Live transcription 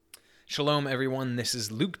Shalom, everyone. This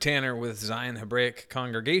is Luke Tanner with Zion Hebraic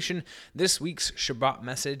Congregation. This week's Shabbat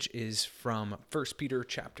message is from 1 Peter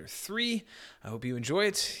chapter 3. I hope you enjoy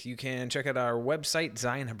it. You can check out our website,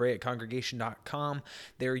 zionhebraiccongregation.com.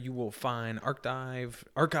 There you will find archived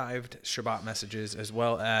Shabbat messages as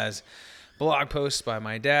well as blog posts by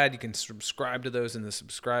my dad. You can subscribe to those in the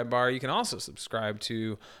subscribe bar. You can also subscribe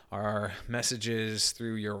to our messages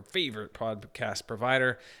through your favorite podcast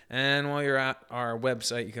provider. And while you're at our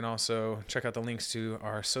website, you can also check out the links to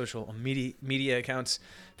our social media accounts,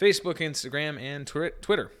 Facebook, Instagram, and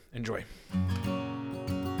Twitter. Enjoy.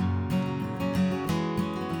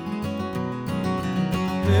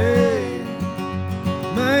 Hey,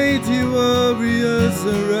 mighty warriors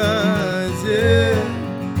arise, yeah.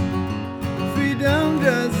 Freedom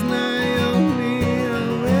does nigh only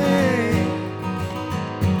away.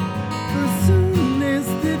 For soon is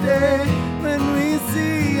the day when we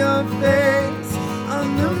see your face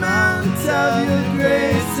on the mount of your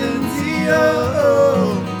grace and Zion.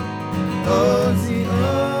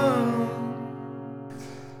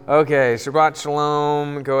 Okay, Shabbat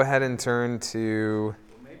Shalom. Go ahead and turn to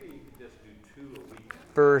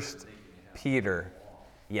 1 Peter.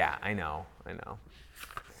 Yeah, I know.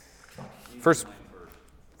 First,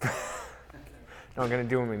 no, I'm going to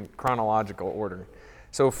do them in chronological order.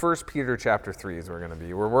 So 1 Peter chapter 3 is where we're going to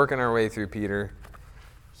be. We're working our way through Peter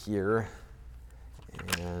here,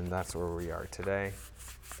 and that's where we are today.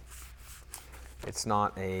 It's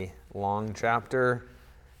not a long chapter,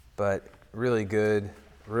 but really good,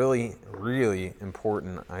 really, really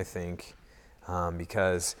important, I think,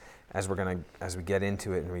 because as we get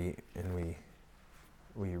into it and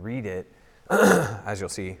we read it, as you'll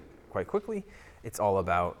see quite quickly, it's all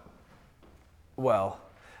about,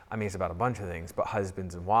 it's about a bunch of things, but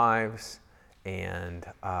husbands and wives, and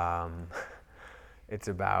it's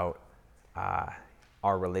about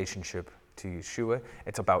our relationship to Yeshua.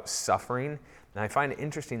 It's about suffering. And I find it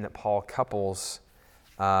interesting that Paul couples,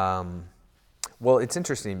 it's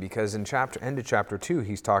interesting because in end of chapter 2,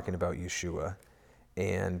 he's talking about Yeshua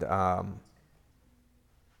and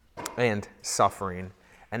suffering.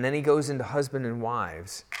 And then he goes into husband and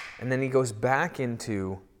wives. And then he goes back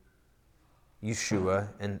into Yeshua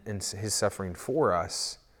and his suffering for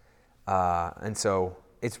us. And so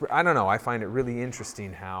I find it really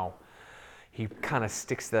interesting how he kind of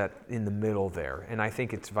sticks that in the middle there. And I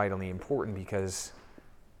think it's vitally important because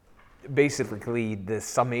basically the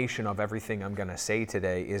summation of everything I'm going to say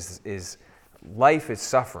today is life is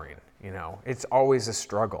suffering. It's always a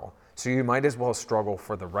struggle. So you might as well struggle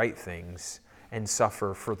for the right things and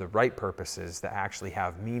suffer for the right purposes that actually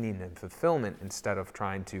have meaning and fulfillment instead of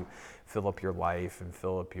trying to fill up your life and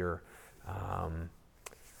fill up your,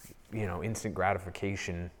 instant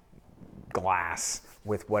gratification glass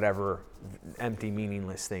with whatever empty,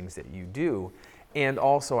 meaningless things that you do. And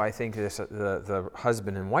also, I think the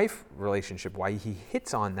husband and wife relationship, why he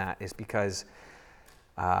hits on that is because,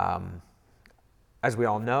 as we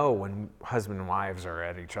all know, when husband and wives are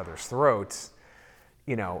at each other's throats,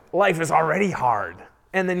 life is already hard.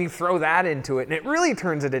 And then you throw that into it, and it really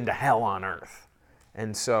turns it into hell on earth.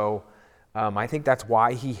 And so I think that's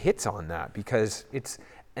why he hits on that, because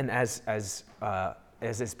as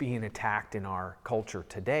it's being attacked in our culture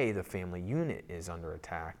today, the family unit is under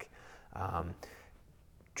attack. Unborn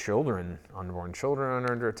children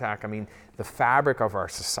are under attack. The fabric of our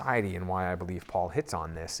society, and why I believe Paul hits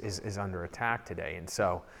on this, is under attack today. And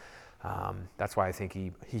so that's why I think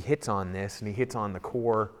he hits on this, and he hits on the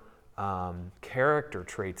core character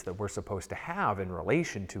traits that we're supposed to have in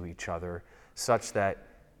relation to each other, such that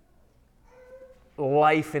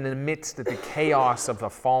life in the midst of the chaos of the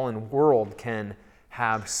fallen world can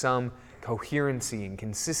have some coherency and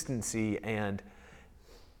consistency and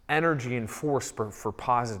energy and force for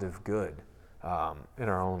positive good in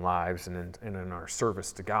our own lives and in our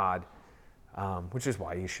service to God, which is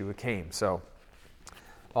why Yeshua came. So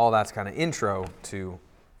all that's kind of intro to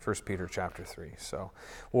 1 Peter chapter 3. So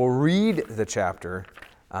we'll read the chapter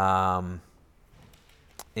and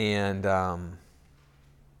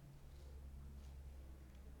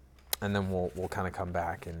then we'll kind of come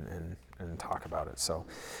back and talk about it. So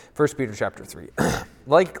 1 Peter chapter 3.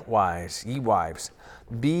 Likewise, ye wives,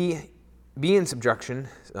 be in subjection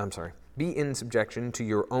to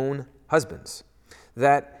your own husbands,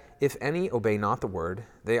 that if any obey not the word,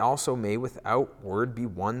 they also may without word be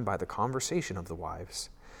won by the conversation of the wives,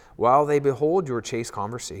 while they behold your chaste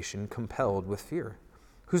conversation compelled with fear,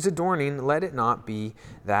 whose adorning, let it not be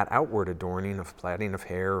that outward adorning of plaiting of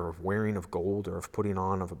hair, or of wearing of gold, or of putting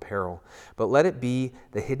on of apparel, but let it be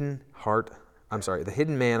the hidden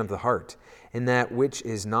man of the heart, in that which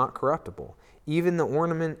is not corruptible, even the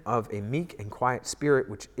ornament of a meek and quiet spirit,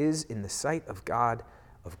 which is in the sight of God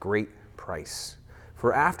of great price.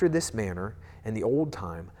 For after this manner, in the old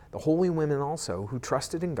time, the holy women also, who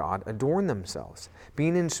trusted in God, adorned themselves,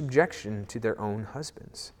 being in subjection to their own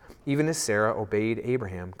husbands, even as Sarah obeyed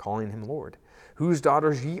Abraham, calling him Lord, whose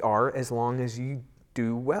daughters ye are, as long as ye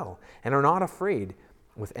do well, and are not afraid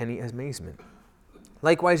with any amazement.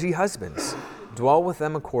 Likewise, ye husbands, dwell with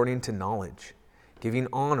them according to knowledge, giving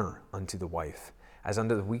honor unto the wife, as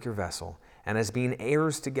unto the weaker vessel, and as being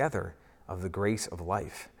heirs together of the grace of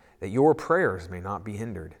life, that your prayers may not be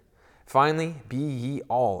hindered. Finally, be ye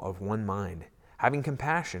all of one mind, having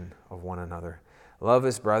compassion of one another. Love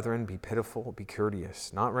as brethren, be pitiful, be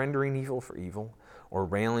courteous, not rendering evil for evil, or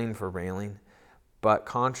railing for railing, but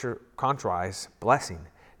contrarize, blessing,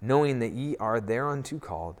 knowing that ye are thereunto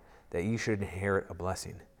called, that ye should inherit a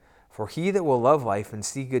blessing. For he that will love life and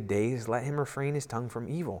see good days, let him refrain his tongue from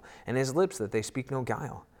evil, and his lips that they speak no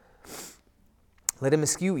guile. Let him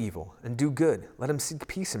eschew evil, and do good. Let him seek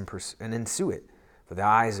peace and ensue it. For the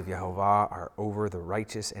eyes of Jehovah are over the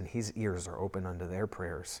righteous, and his ears are open unto their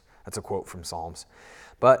prayers. That's a quote from Psalms.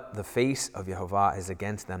 But the face of Jehovah is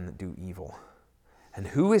against them that do evil. And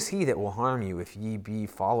who is he that will harm you, if ye be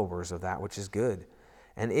followers of that which is good?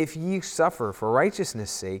 And if ye suffer for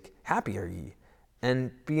righteousness' sake, happy are ye.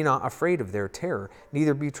 And be not afraid of their terror,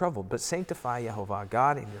 neither be troubled, but sanctify Jehovah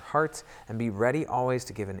God in your hearts, and be ready always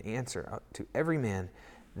to give an answer to every man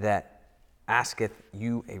that asketh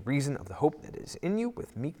you a reason of the hope that is in you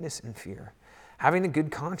with meekness and fear, having a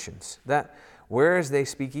good conscience, that whereas they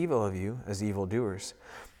speak evil of you as evildoers,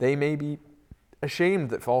 they may be ashamed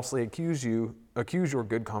that falsely accuse your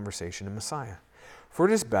good conversation in Messiah. For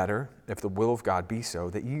it is better, if the will of God be so,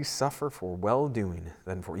 that ye suffer for well-doing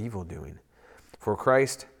than for evil-doing. For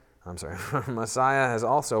Messiah has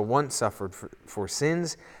also once suffered for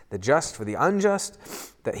sins, the just for the unjust,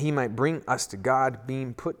 that he might bring us to God,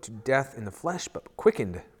 being put to death in the flesh, but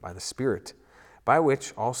quickened by the Spirit, by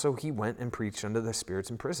which also he went and preached unto the spirits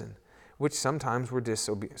in prison, which sometime were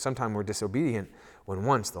disobedient, when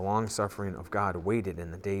once the long suffering of God waited in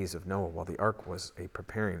the days of Noah, while the ark was a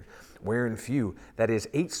preparing, wherein few, that is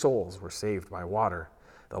 8 souls, were saved by water.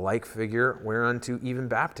 The like figure whereunto even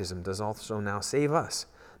baptism does also now save us,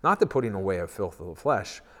 not the putting away of filth of the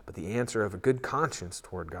flesh, but the answer of a good conscience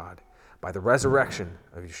toward God, by the resurrection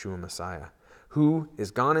of Yeshua Messiah, who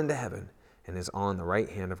is gone into heaven and is on the right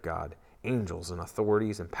hand of God, angels and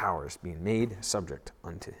authorities and powers being made subject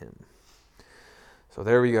unto him. So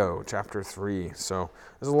there we go, chapter 3. So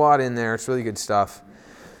there's a lot in there. It's really good stuff.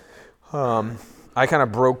 I kind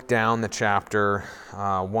of broke down the chapter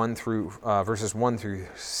verses 1 through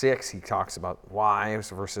 6. He talks about wives,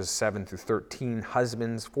 verses 7 through 13,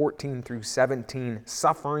 husbands, 14 through 17,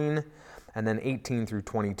 suffering, and then 18 through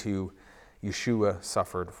 22, Yeshua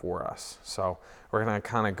suffered for us. So we're going to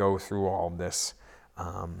kind of go through all of this.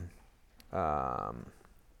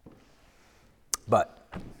 But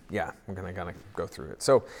yeah, we're going to kind of go through it.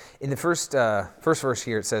 So in the first verse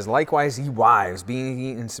here, it says, likewise, ye wives, being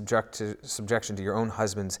ye in subjection to your own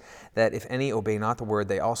husbands, that if any obey not the word,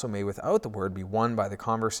 they also may without the word be won by the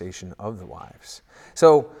conversation of the wives.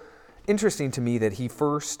 So interesting to me that he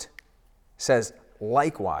first says,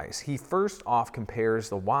 likewise. He first off compares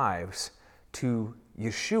the wives to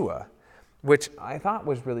Yeshua, which I thought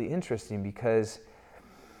was really interesting because,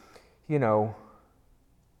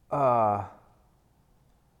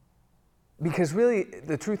 because really,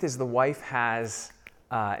 the truth is the wife has,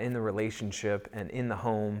 in the relationship and in the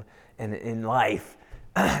home and in life,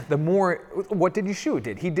 what did Yeshua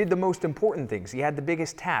did? He did the most important things. He had the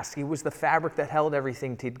biggest task. He was the fabric that held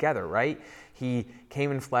everything together, right? He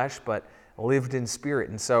came in flesh, but lived in spirit.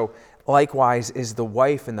 And so, likewise, is the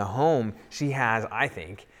wife in the home. She has, I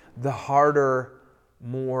think, the harder,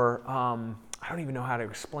 more, I don't even know how to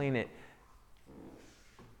explain it.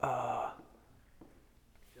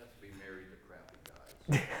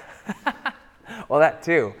 Well, that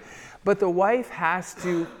too. But the wife has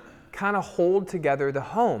to kind of hold together the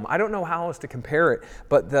home. I don't know how else to compare it,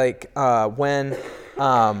 but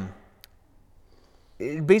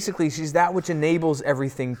basically she's that which enables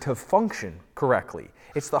everything to function correctly.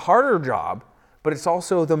 It's the harder job, but it's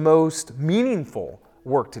also the most meaningful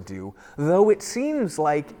work to do, though it seems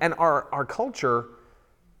like, and our culture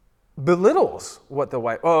belittles what the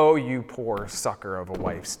wife, oh, you poor sucker of a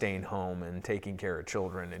wife staying home and taking care of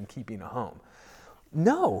children and keeping a home.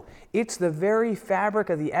 No, it's the very fabric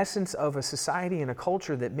of the essence of a society and a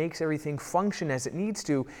culture that makes everything function as it needs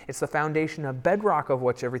to. It's the foundation, of bedrock of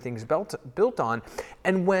which everything's built on.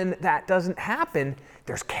 And when that doesn't happen,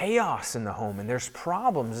 there's chaos in the home and there's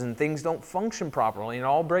problems and things don't function properly and it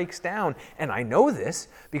all breaks down. And I know this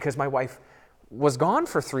because my wife was gone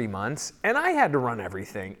for 3 months and I had to run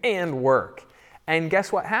everything and work. And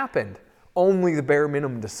guess what happened? Only the bare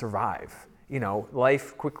minimum to survive.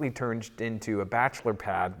 Life quickly turned into a bachelor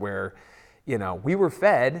pad where, we were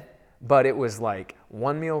fed, but it was like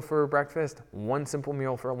one meal for breakfast, one simple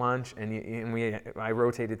meal for lunch, and I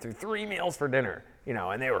rotated through 3 meals for dinner,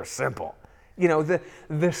 and they were simple.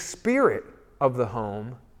 The spirit of the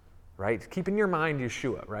home, right? Keep in your mind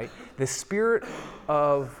Yeshua, right? The spirit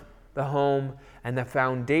of the home and the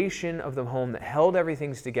foundation of the home that held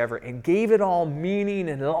everything together and gave it all meaning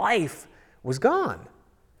and life was gone.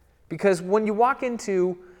 Because when you walk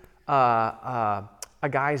into a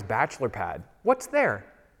guy's bachelor pad, what's there?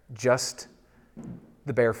 Just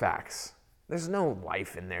the bare facts. There's no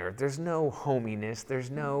life in there. There's no hominess. There's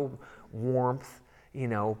no warmth,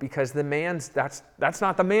 because that's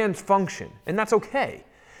not the man's function, and that's okay.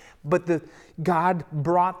 But God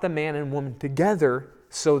brought the man and woman together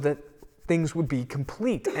so that things would be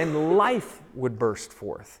complete and life would burst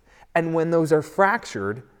forth. And when those are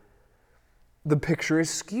fractured, the picture is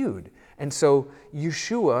skewed. And so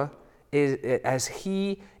Yeshua, as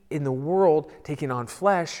he in the world taking on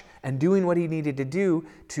flesh and doing what he needed to do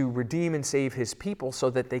to redeem and save his people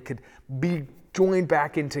so that they could be joined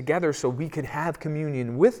back in together so we could have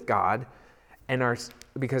communion with God, and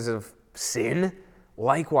because of sin,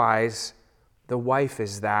 likewise, the wife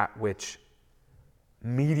is that which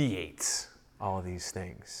mediates all of these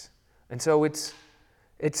things. And so it's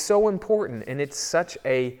so important, and it's such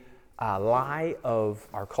a lie of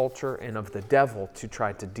our culture and of the devil to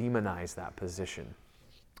try to demonize that position.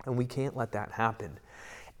 And we can't let that happen.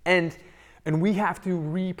 And we have to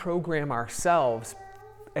reprogram ourselves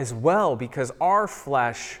as well, because our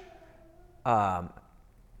flesh, and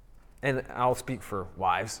I'll speak for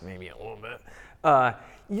wives maybe a little bit,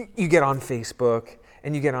 you get on Facebook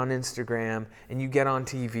and you get on Instagram and you get on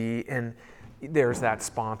TV and there's that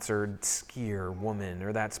sponsored skier woman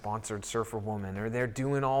or that sponsored surfer woman, or they're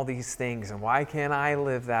doing all these things, and why can't I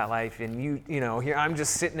live that life? And here I'm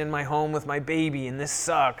just sitting in my home with my baby and this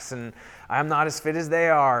sucks and I'm not as fit as they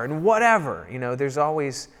are and whatever. There's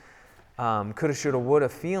always coulda, shoulda, woulda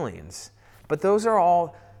feelings. But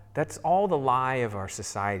that's all the lie of our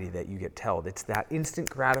society that you get told. It's that instant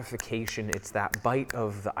gratification. It's that bite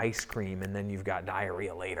of the ice cream and then you've got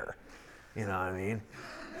diarrhea later. You know what I mean?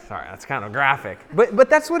 Sorry, that's kind of graphic. But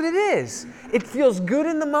that's what it is. It feels good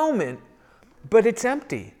in the moment, but it's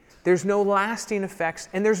empty. There's no lasting effects,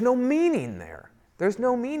 and there's no meaning there. There's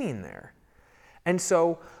no meaning there. And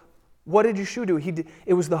so what did Yeshua do?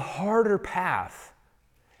 It was the harder path.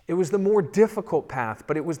 It was the more difficult path,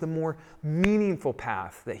 but it was the more meaningful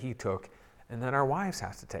path that he took and that our wives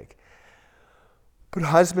have to take. But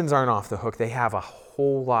husbands aren't off the hook. They have a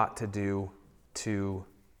whole lot to do to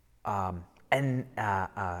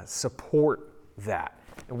support that.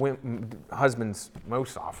 And husbands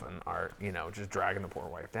most often are, just dragging the poor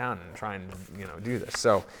wife down and trying to, do this.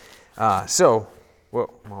 So, I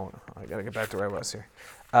gotta get back to where I was here.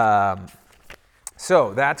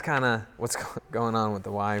 So that's kind of what's going on with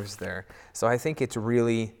the wives there. So I think it's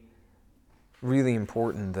really, really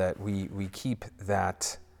important that we keep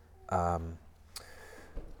that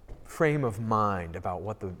frame of mind about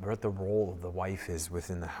what the role of the wife is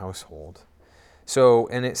within the household. So,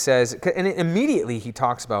 and it says, and immediately he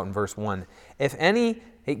talks about in verse 1,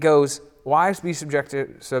 it goes, wives, be subject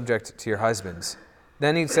to your husbands.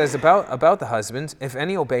 Then he says about the husbands, if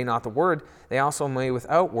any obey not the word, they also may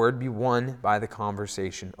without word be won by the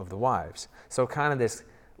conversation of the wives. So kind of this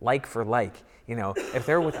like for like, if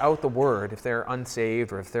they're without the word, if they're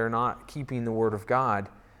unsaved, or if they're not keeping the word of God,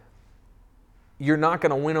 you're not going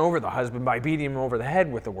to win over the husband by beating him over the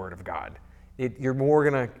head with the word of God. You're more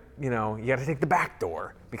going to, you got to take the back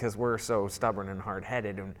door because we're so stubborn and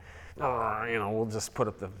hard-headed and, we'll just put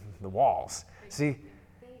up the walls. See?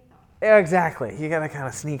 Yeah, exactly. You got to kind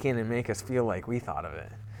of sneak in and make us feel like we thought of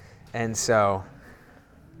it. And so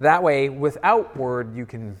that way, without word, you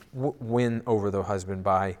can win over the husband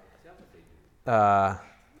by the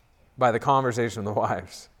conversation of the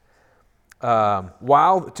wives.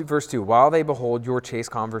 Verse 2, while they behold your chaste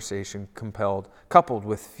conversation coupled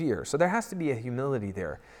with fear. So there has to be a humility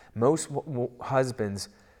there. Most husbands,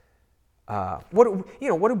 what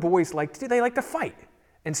do boys like to do? They like to fight.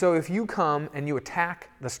 And so if you come and you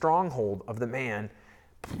attack the stronghold of the man,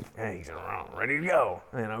 hey, he's ready to go.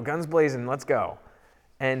 Guns blazing, let's go.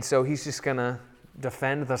 And so he's just going to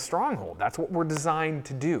defend the stronghold. That's what we're designed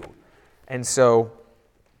to do. And so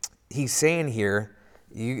he's saying here,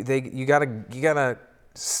 you gotta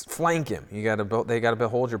flank him. They gotta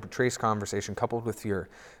behold your trace conversation coupled with fear,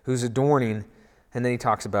 who's adorning. And then he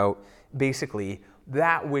talks about basically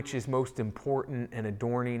that which is most important and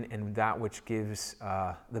adorning, and that which gives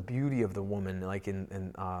the beauty of the woman, like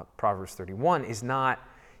in Proverbs 31, is not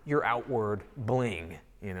your outward bling,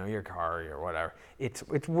 your car or whatever. It's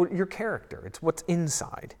your character. It's what's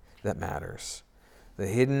inside that matters. The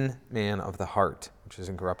hidden man of the heart, which is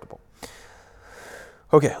incorruptible.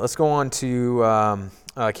 Okay, let's go on to,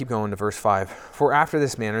 keep going to verse 5. For after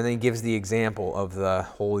this manner, then he gives the example of the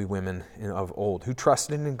holy women of old, who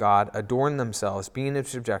trusted in God, adorned themselves, being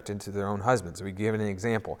subjected to their own husbands. So we give an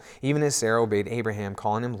example. Even as Sarah obeyed Abraham,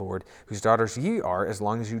 calling him Lord, whose daughters ye are, as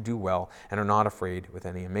long as you do well, and are not afraid with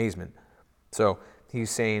any amazement. So he's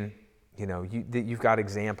saying, you've got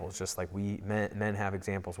examples, just like men have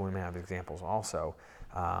examples, women have examples also.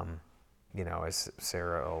 As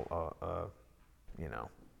Sarah,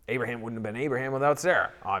 Abraham wouldn't have been Abraham without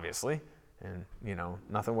Sarah, obviously. And,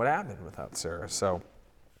 nothing would happen without Sarah. So,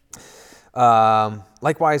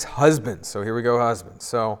 likewise, husbands. So here we go, husbands.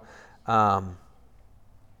 So,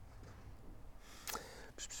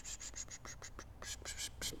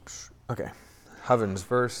 okay. Husbands,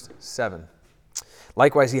 verse 7.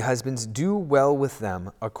 Likewise, ye husbands, do well with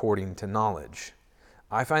them according to knowledge.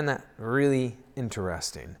 I find that really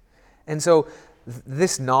interesting. And so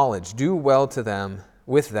this knowledge, do well to them,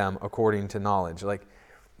 with them according to knowledge. Like,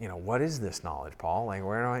 what is this knowledge, Paul? Like,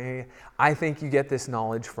 where do I think you get this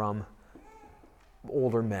knowledge from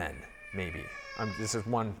older men, maybe. This is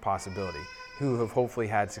one possibility, who have hopefully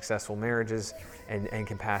had successful marriages and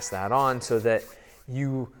can pass that on so that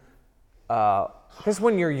you, because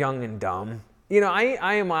when you're young and dumb,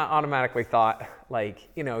 I am automatically thought, like,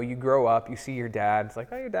 you grow up, you see your dad, it's like,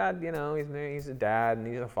 oh, your dad, he's a dad and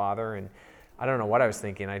he's a father, and I don't know what I was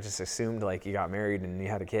thinking. I just assumed, like, you got married and you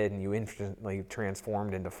had a kid and you instantly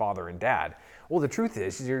transformed into father and dad. Well, the truth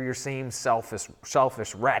is, you're your same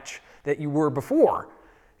selfish wretch that you were before,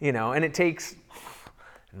 and it takes,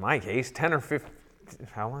 in my case, 10 or 15,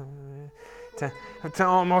 how long? To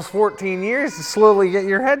almost 14 years to slowly get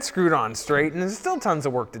your head screwed on straight, and there's still tons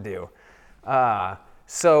of work to do.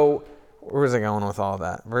 So where was I going with all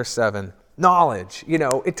that? Verse 7, knowledge.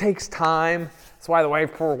 It takes time. That's why the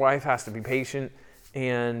poor wife has to be patient,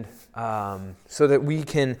 and so that we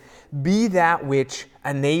can be that which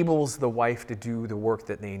enables the wife to do the work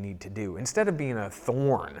that they need to do, instead of being a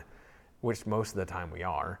thorn, which most of the time we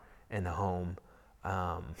are in the home,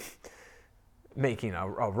 making a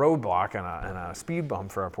roadblock and a speed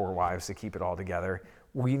bump for our poor wives to keep it all together.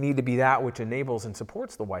 We need to be that which enables and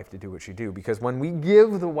supports the wife to do what she do, because when we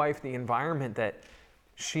give the wife the environment that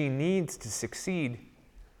she needs to succeed,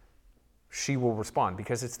 she will respond,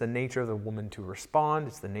 because it's the nature of the woman to respond.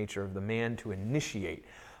 It's the nature of the man to initiate.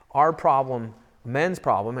 Our problem, men's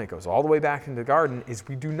problem, and it goes all the way back into the garden, is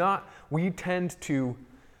we tend to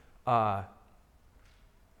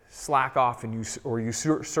slack off and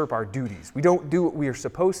usurp our duties. We don't do what we are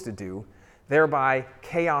supposed to do. Thereby,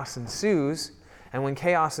 chaos ensues. And when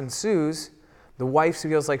chaos ensues, the wife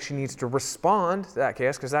feels like she needs to respond to that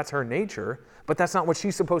chaos because that's her nature, but that's not what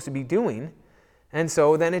she's supposed to be doing. And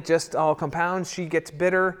so then it just all compounds. She gets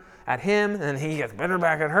bitter at him, and he gets bitter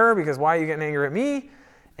back at her because why are you getting angry at me?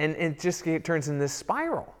 And it turns in this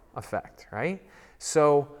spiral effect, right?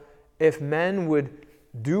 So if men would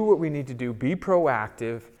do what we need to do, be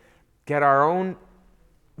proactive, get our own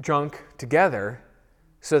junk together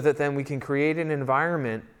so that then we can create an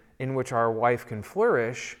environment in which our wife can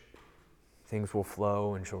flourish, things will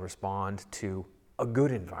flow and she'll respond to a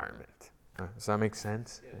good environment. Does that make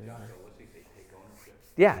sense?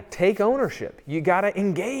 Yeah, take ownership. You got to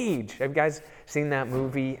engage. Have you guys seen that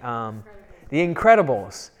movie, The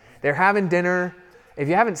Incredibles? They're having dinner. If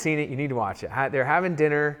you haven't seen it, you need to watch it. They're having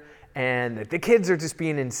dinner, and the kids are just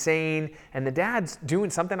being insane, and the dad's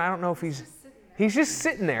doing something. I don't know if he's just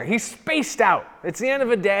sitting there. He's spaced out. It's the end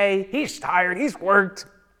of a day. He's tired. He's worked.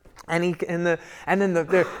 And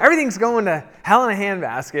everything's going to hell in a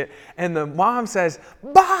handbasket. And the mom says,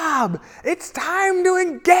 "Bob, it's time to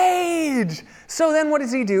engage." So then what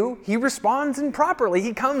does he do? He responds improperly.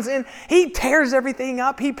 He comes in, he tears everything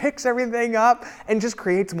up, he picks everything up, and just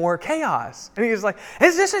creates more chaos. And he's like,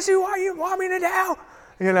 "Is this what you want me to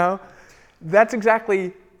do?" That's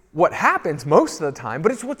exactly what happens most of the time,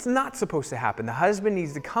 but it's what's not supposed to happen. The husband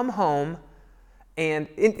needs to come home, and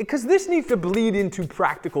because this needs to bleed into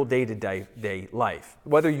practical day-to-day life.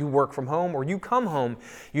 Whether you work from home or you come home,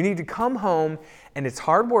 you need to come home, and it's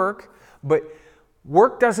hard work, but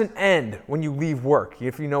work doesn't end when you leave work,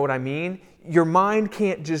 if you know what I mean. Your mind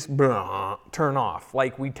can't just turn off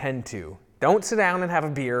like we tend to. Don't sit down and have a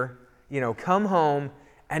beer. Come home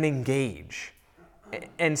and engage.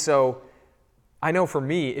 And so I know for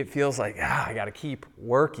me, it feels like, I got to keep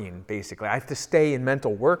working, basically. I have to stay in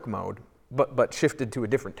mental work mode, but shifted to a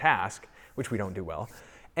different task, which we don't do well.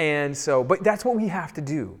 And so, but that's what we have to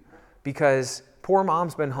do, because poor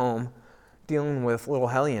mom's been home dealing with little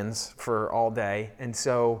hellions for all day. And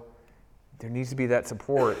so there needs to be that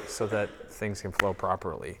support so that things can flow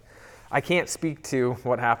properly. I can't speak to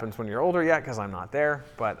what happens when you're older yet because I'm not there,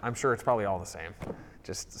 but I'm sure it's probably all the same,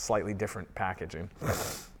 just slightly different packaging.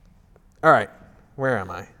 All right, where am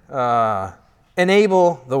I?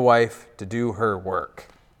 Enable the wife to do her work.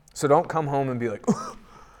 So don't come home and be like, oh,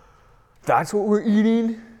 that's what we're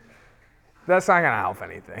eating? That's not going to help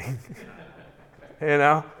anything.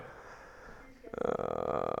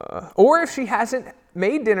 Or if she hasn't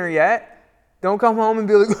made dinner yet, don't come home and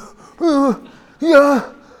be like,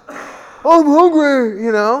 yeah, I'm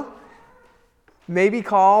hungry, Maybe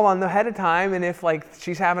call on the ahead of time, and if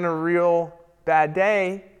she's having a real bad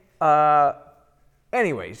day,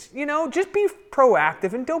 anyways, just be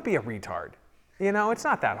proactive and don't be a retard. It's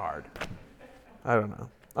not that hard. I don't know.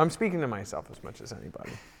 I'm speaking to myself as much as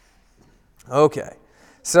anybody. Okay,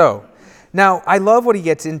 so now I love what he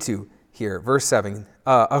gets into here, verse 7.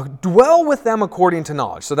 Dwell with them according to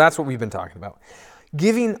knowledge. So that's what we've been talking about.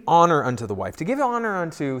 Giving honor unto the wife. To give honor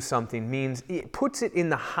unto something means it puts it in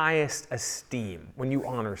the highest esteem when you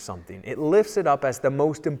honor something. It lifts it up as the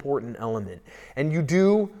most important element. And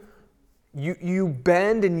you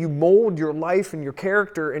bend and you mold your life and your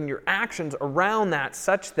character and your actions around that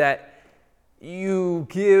such that you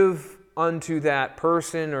give unto that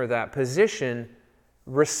person or that position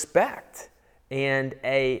respect and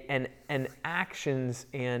an actions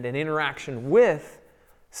and an interaction with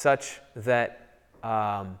such that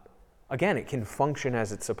again, it can function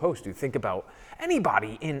as it's supposed to. Think about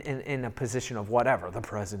anybody in a position of whatever, the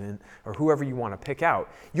president or whoever you want to pick out.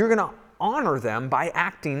 You're going to honor them by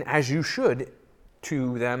acting as you should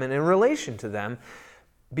to them and in relation to them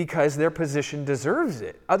because their position deserves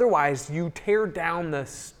it. Otherwise, you tear down the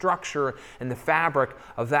structure and the fabric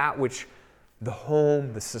of that which the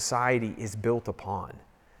home, the society is built upon.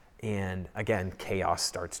 And again, chaos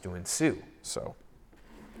starts to ensue. So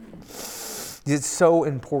it's so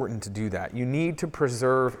important to do that. You need to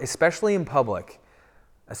preserve, especially in public,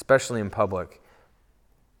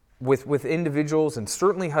 with individuals and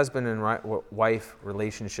certainly husband and wife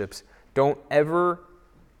relationships, don't ever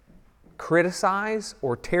criticize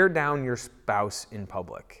or tear down your spouse in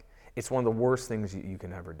public. It's one of the worst things you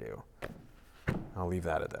can ever do. I'll leave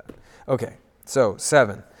that at that. Okay, so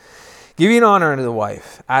 7. Giving honor unto the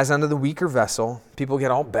wife, as unto the weaker vessel. People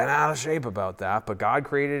get all bent out of shape about that, but God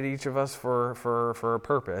created each of us for a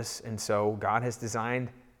purpose, and so God has designed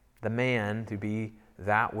the man to be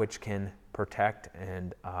that which can protect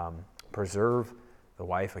and preserve the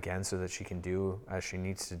wife, again, so that she can do as she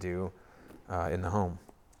needs to do in the home.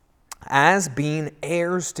 As being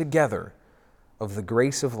heirs together of the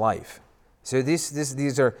grace of life. So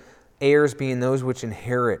these are heirs being those which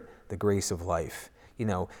inherit the grace of life.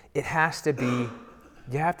 It has to be,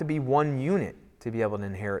 you have to be one unit to be able to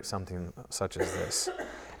inherit something such as this.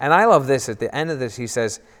 And I love this. At the end of this, he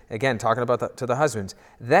says, again, talking about to the husbands,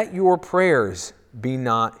 that your prayers be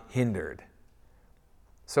not hindered.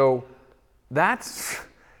 So that's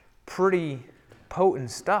pretty potent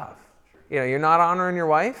stuff. You're not honoring your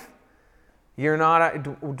wife. You're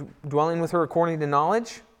not dwelling with her according to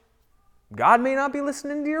knowledge. God may not be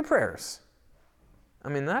listening to your prayers. I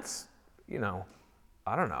mean, that's,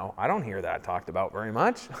 I don't know. I don't hear that talked about very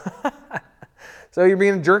much. So you're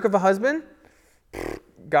being a jerk of a husband?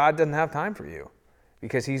 God doesn't have time for you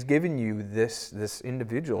because he's given you this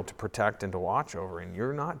individual to protect and to watch over, and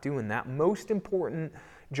you're not doing that most important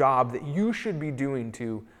job that you should be doing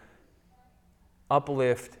to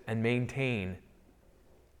uplift and maintain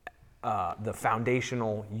the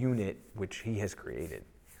foundational unit which he has created.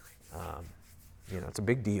 It's a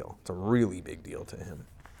big deal. It's a really big deal to him.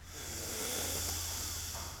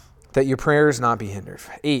 That your prayers not be hindered.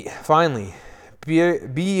 8, finally, be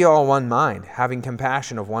ye all one mind, having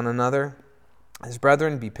compassion of one another. As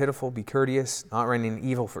brethren, be pitiful, be courteous, not rendering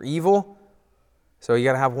evil for evil. So you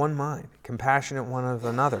got to have one mind, compassionate one of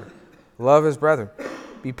another. Love as brethren.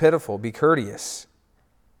 Be pitiful, be courteous,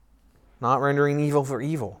 not rendering evil for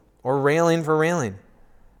evil, or railing for railing,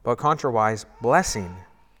 but contrariwise blessing,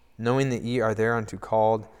 knowing that ye are thereunto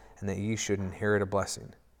called, and that ye should inherit a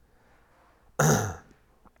blessing.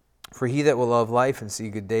 For he that will love life and see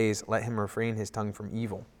good days, let him refrain his tongue from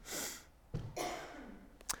evil.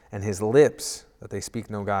 and his lips that they speak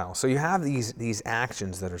no guile. So you have these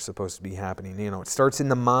actions that are supposed to be happening. It starts in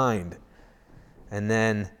the mind, and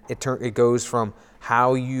then it goes from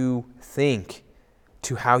how you think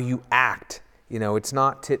to how you act. It's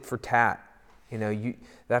not tit for tat.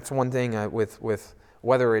 That's one thing with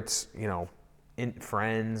whether it's in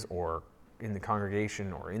friends or in the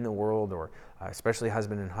congregation or in the world, or especially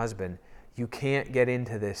husband and husband. You can't get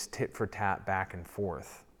into this tit for tat back and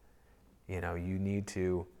forth. You need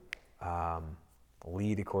to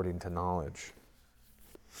lead according to knowledge.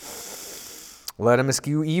 Let him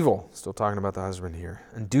eschew evil, still talking about the husband here,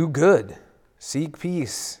 and do good, seek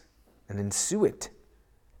peace, and ensue it.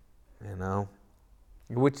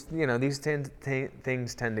 Which, these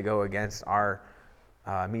things tend to go against our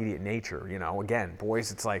immediate nature. Again,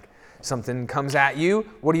 boys, it's like something comes at you.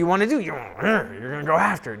 What do you want to do? You're going to go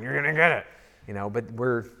after it, and you're going to get it. But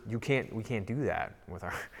we can't do that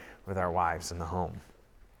with our wives in the home.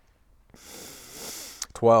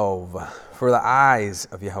 12. For the eyes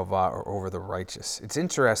of Yehovah are over the righteous. It's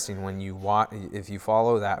interesting if you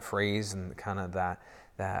follow that phrase and kind of that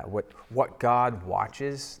what God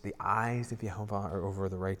watches, the eyes of Yehovah are over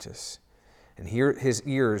the righteous. And here his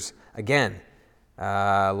ears, again,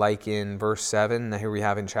 like in verse 7, here we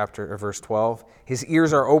have in verse 12, his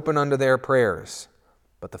ears are open unto their prayers,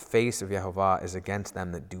 but the face of Yehovah is against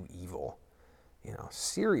them that do evil.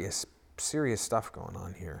 Serious stuff going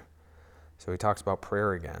on here. So he talks about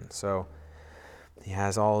prayer again. So he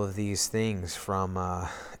has all of these things from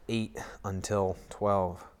 8 until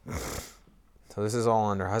 12. So this is all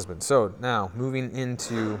under husband. So now moving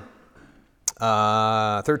into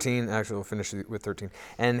 13. Actually, we'll finish with 13.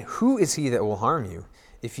 And who is he that will harm you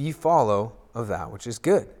if ye follow of that which is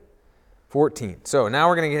good? 14. So now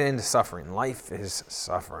we're going to get into suffering. Life is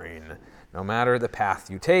suffering, no matter the path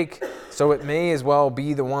you take. So it may as well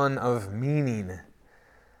be the one of meaning,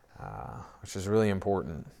 which is really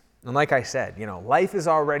important. And like I said, life is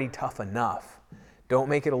already tough enough. Don't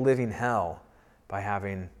make it a living hell by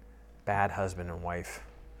having bad husband and wife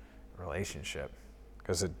relationship,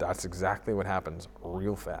 because that's exactly what happens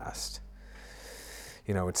real fast.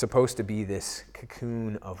 It's supposed to be this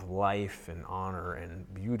cocoon of life and honor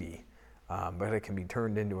and beauty, but it can be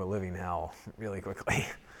turned into a living hell really quickly.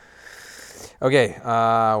 Okay, where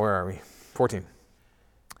are we? 14.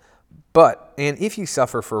 And if ye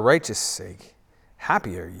suffer for righteous sake,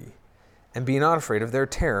 happy are ye, and be not afraid of their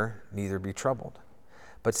terror, neither be troubled.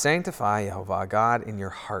 But sanctify Yehovah God in your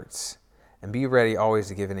hearts, and be ready always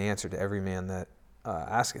to give an answer to every man that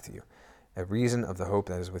asketh you, a reason of the hope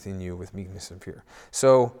that is within you with meekness and fear.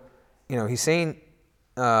 So, he's saying,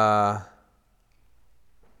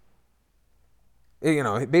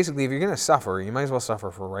 basically, if you're going to suffer, you might as well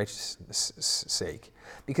suffer for righteousness' sake.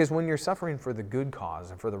 Because when you're suffering for the good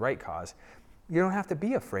cause and for the right cause, you don't have to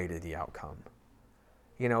be afraid of the outcome.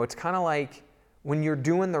 It's kind of like when you're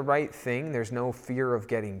doing the right thing, there's no fear of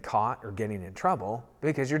getting caught or getting in trouble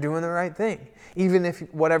because you're doing the right thing. Even if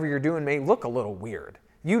whatever you're doing may look a little weird.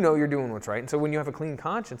 You're doing what's right. And so when you have a clean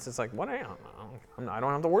conscience, it's like, I don't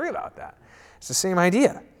have to worry about that. It's the same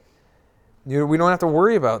idea. We don't have to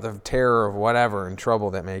worry about the terror of whatever and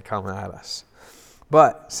trouble that may come at us.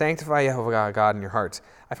 But sanctify Yehovah God in your hearts.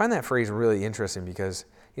 I find that phrase really interesting because,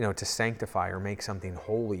 to sanctify or make something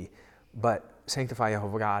holy, but sanctify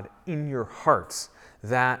Yehovah God in your hearts,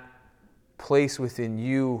 that place within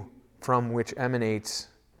you from which emanates,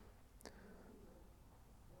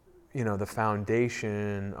 the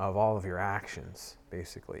foundation of all of your actions,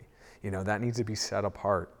 basically. That needs to be set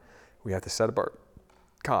apart. We have to set apart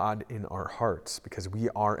God in our hearts because we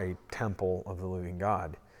are a temple of the living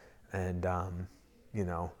God. And,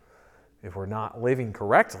 if we're not living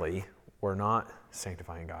correctly, we're not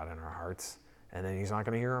sanctifying God in our hearts, and then he's not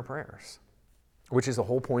going to hear our prayers. Which is the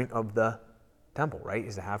whole point of the temple, right?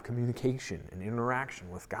 Is to have communication and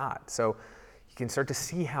interaction with God. So you can start to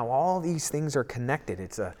see how all these things are connected.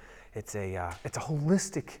 It's a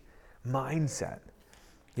holistic mindset.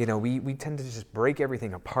 We tend to just break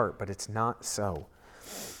everything apart, but it's not so.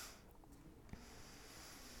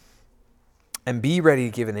 And be ready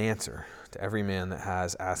to give an answer to every man that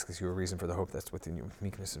asks you a reason for the hope that's within you with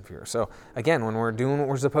meekness and fear. So again, when we're doing what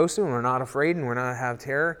we're supposed to, and we're not afraid, and we're not have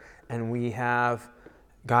terror, and we have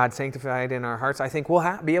God sanctified in our hearts, I think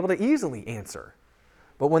we'll be able to easily answer.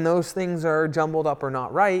 But when those things are jumbled up or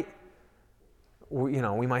not right, we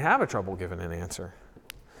might have a trouble giving an answer.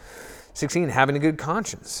 16, having a good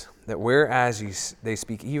conscience, that whereas they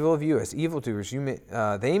speak evil of you as evildoers,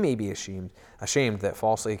 they may be ashamed that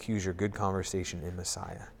falsely accuse your good conversation in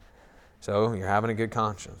Messiah. So you're having a good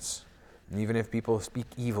conscience. And even if people speak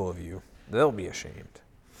evil of you, they'll be ashamed.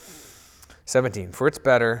 17, for it is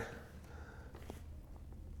better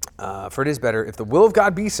if the will of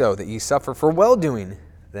God be so, that ye suffer for well-doing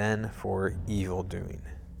than for evil-doing.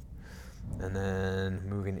 And then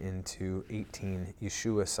moving into 18,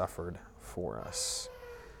 Yeshua suffered for us.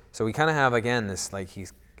 So we kind of have, again, this, like,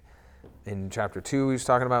 he's in chapter 2, he was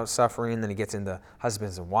talking about suffering. Then he gets into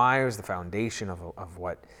husbands and wives, the foundation of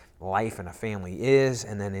what life and a family is.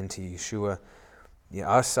 And then into Yeshua,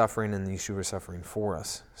 us suffering and Yeshua suffering for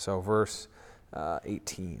us. So verse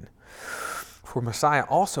 18. For Messiah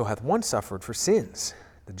also hath once suffered for sins,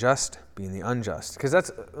 the just being the unjust. Because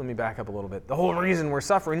let me back up a little bit. The whole reason we're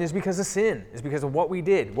suffering is because of sin, is because of what we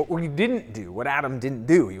did, what we didn't do, what Adam didn't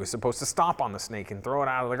do. He was supposed to stomp on the snake and throw it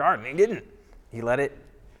out of the garden. He didn't. He let it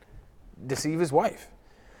deceive his wife.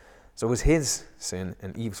 So it was his sin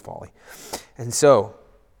and Eve's folly. And so,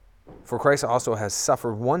 for Christ also has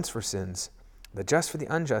suffered once for sins, the just for the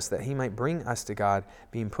unjust, that he might bring us to God,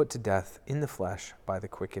 being put to death in the flesh by the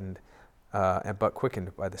quickened by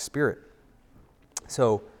the Spirit.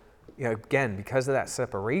 So, again, because of that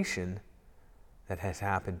separation that has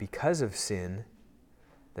happened, because of sin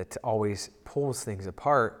that always pulls things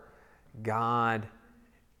apart, God,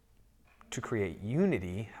 to create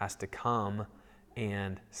unity, has to come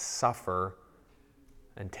and suffer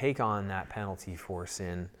and take on that penalty for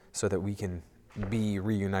sin so that we can be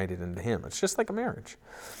reunited into him. It's just like a marriage.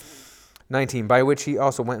 19, by which he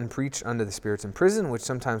also went and preached unto the spirits in prison, which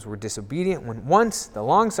sometimes were disobedient, when once the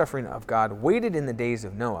long-suffering of God waited in the days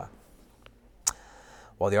of Noah,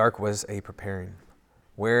 while the ark was a preparing,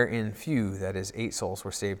 wherein few, that is 8 souls,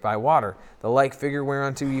 were saved by water. The like figure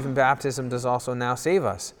whereunto even baptism does also now save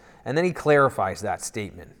us. And then he clarifies that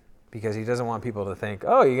statement, because he doesn't want people to think,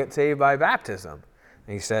 oh, you get saved by baptism.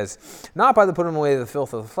 And he says, not by the putting away the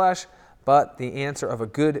filth of the flesh, but the answer of a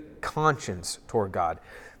good conscience toward God.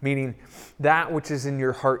 Meaning that which is in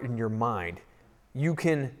your heart and your mind. You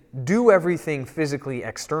can do everything physically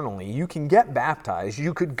externally. You can get baptized.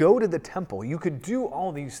 You could go to the temple. You could do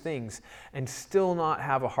all these things and still not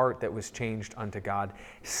have a heart that was changed unto God,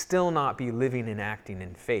 still not be living and acting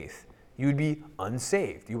in faith. You would be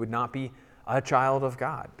unsaved. You would not be a child of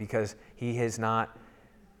God, because he has not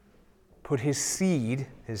put his seed,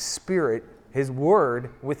 his spirit, his word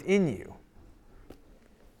within you.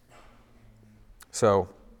 So,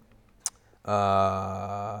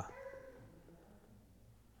 but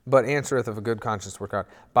answereth of a good conscience toward God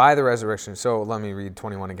by the resurrection. So let me read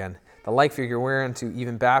 21 again. The like figure whereunto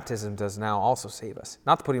even baptism does now also save us.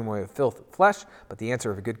 Not the putting away of filth of flesh, but the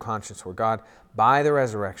answer of a good conscience toward God by the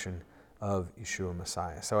resurrection of Yeshua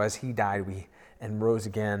Messiah. So as he died and rose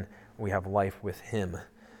again, we have life with him,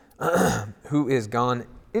 who is gone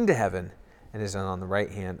into heaven and is on the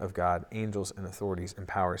right hand of God, angels and authorities and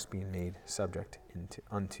powers being made subject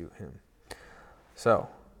unto him. So,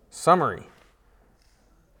 summary.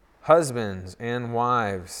 Husbands and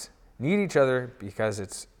wives need each other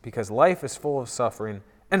because life is full of suffering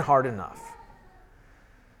and hard enough.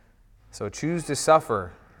 So choose to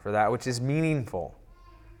suffer for that which is meaningful,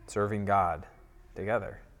 serving God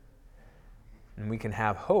together. And we can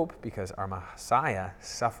have hope because our Messiah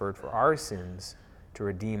suffered for our sins to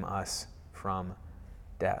redeem us from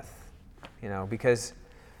death. Because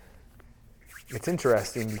it's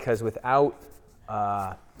interesting, because without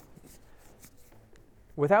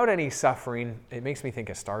any suffering, it makes me think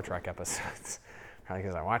of Star Trek episodes, probably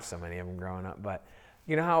because I watched so many of them growing up. But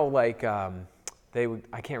you know how they would,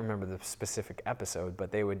 I can't remember the specific episode,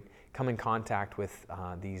 but they would come in contact with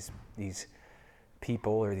these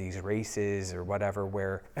people or these races or whatever,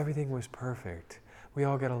 where everything was perfect. We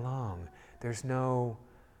all get along. There's no,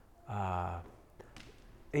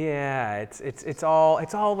 it's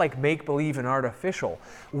all like make believe and artificial.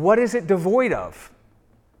 What is it devoid of?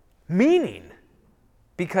 Meaning.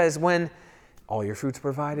 Because when all your food's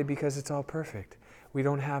provided because it's all perfect. We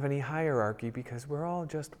don't have any hierarchy because we're all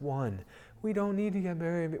just one. We don't need to get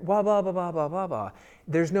married. Blah, blah, blah, blah, blah, blah, blah.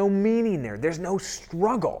 There's no meaning there. There's no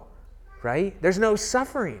struggle, right? There's no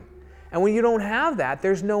suffering. And when you don't have that,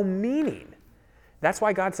 there's no meaning. That's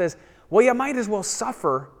why God says, well, you might as well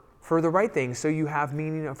suffer for the right things so you have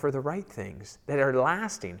meaning for the right things that are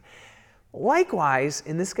lasting. Likewise,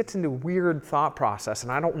 and this gets into weird thought process,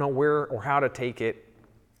 and I don't know where or how to take it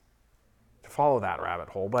to follow that rabbit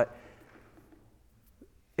hole, but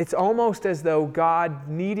it's almost as though God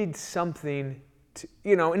needed something to,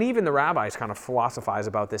 and even the rabbis kind of philosophize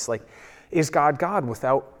about this, like, is God God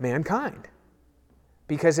without mankind?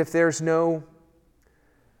 Because if there's no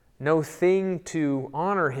thing to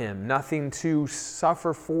honor him, nothing to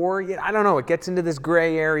suffer for, I don't know, it gets into this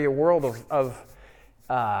gray area world of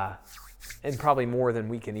and probably more than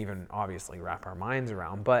we can even obviously wrap our minds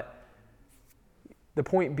around, but the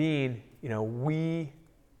point being, we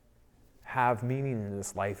have meaning in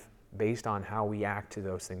this life based on how we act to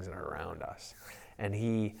those things that are around us. And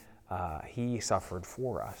he suffered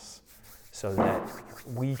for us so that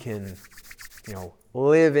we can,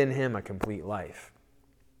 live in him a complete life.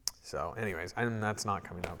 So anyways, that's not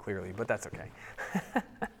coming out clearly, but that's okay.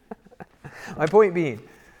 My point being,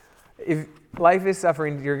 if life is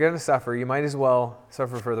suffering, you're going to suffer. You might as well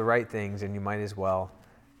suffer for the right things, and you might as well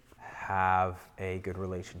have a good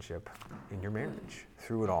relationship in your marriage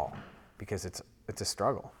through it all, because it's a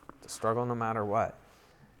struggle. It's a struggle no matter what.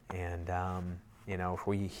 And if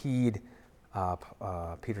we heed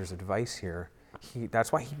Peter's advice here,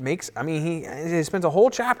 that's why he spends a whole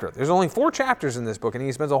chapter. There's only 4 chapters in this book, and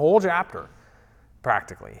he spends a whole chapter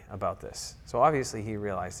practically about this. So obviously he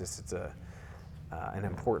realized it's an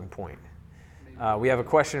important point. We have a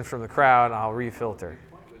question from the crowd. I'll refilter. Your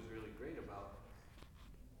point was really great about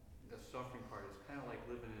the suffering part. It's kind of like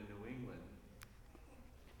living in New England.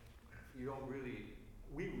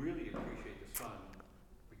 We really appreciate the sun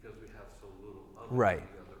because we have so little of it Right. on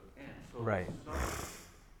the other end. So Right. the sun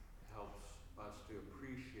helps us to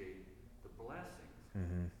appreciate the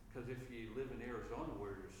blessings. Because if you live in Arizona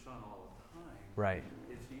where there's sun all the time, Right.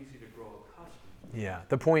 it's easy to grow accustomed. Yeah.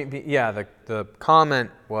 The point the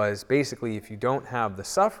comment was basically, if you don't have the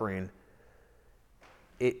suffering,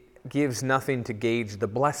 it gives nothing to gauge the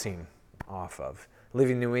blessing off of.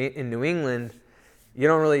 Living in New England, you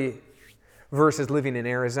don't really, versus living in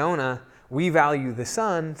Arizona, we value the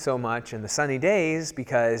sun so much and the sunny days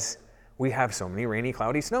because we have so many rainy,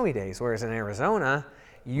 cloudy, snowy days. Whereas in Arizona,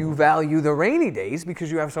 you value the rainy days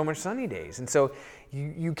because you have so much sunny days. And so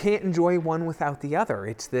you can't enjoy one without the other.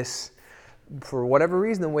 It's this, for whatever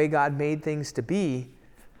reason, the way God made things to be.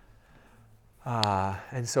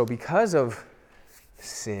 And so because of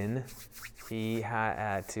sin, he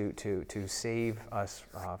had to save us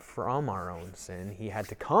from our own sin. He had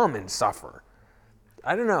to come and suffer.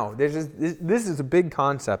 I don't know. This is a big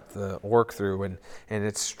concept to work through, and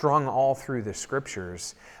it's strung all through the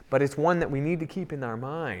scriptures. But it's one that we need to keep in our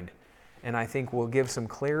mind, and I think will give some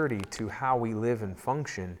clarity to how we live and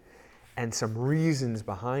function, and some reasons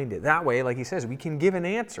behind it. That way, like he says, we can give an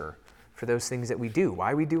answer for those things that we do.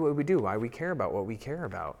 Why we do what we do. Why we care about what we care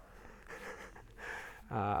about.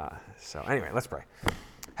 So anyway, let's pray.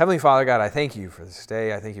 Heavenly Father, God, I thank you for this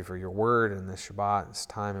day. I thank you for your word and this Shabbat, this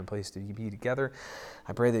time and place to be together.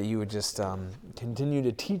 I pray that you would just continue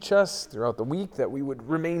to teach us throughout the week, that we would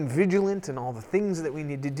remain vigilant in all the things that we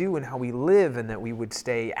need to do and how we live, and that we would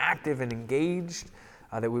stay active and engaged,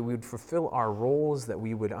 that we would fulfill our roles, that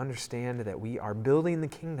we would understand that we are building the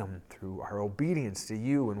kingdom through our obedience to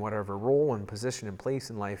you and whatever role and position and place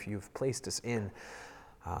in life you've placed us in.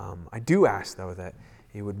 I do ask, though, that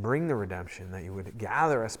you would bring the redemption, that you would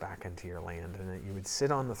gather us back into your land, and that you would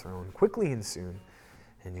sit on the throne quickly and soon.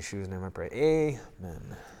 In Yeshua's name I pray.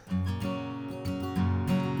 Amen.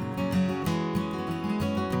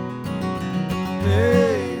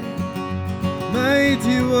 Hey,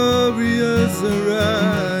 mighty warriors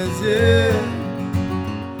arise, yeah.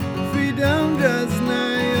 Freedom does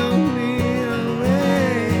nigh only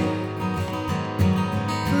away.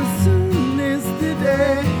 For soon is the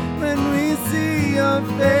day when we see your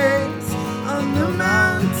face on the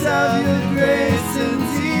mount of your grace and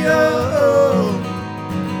Zion.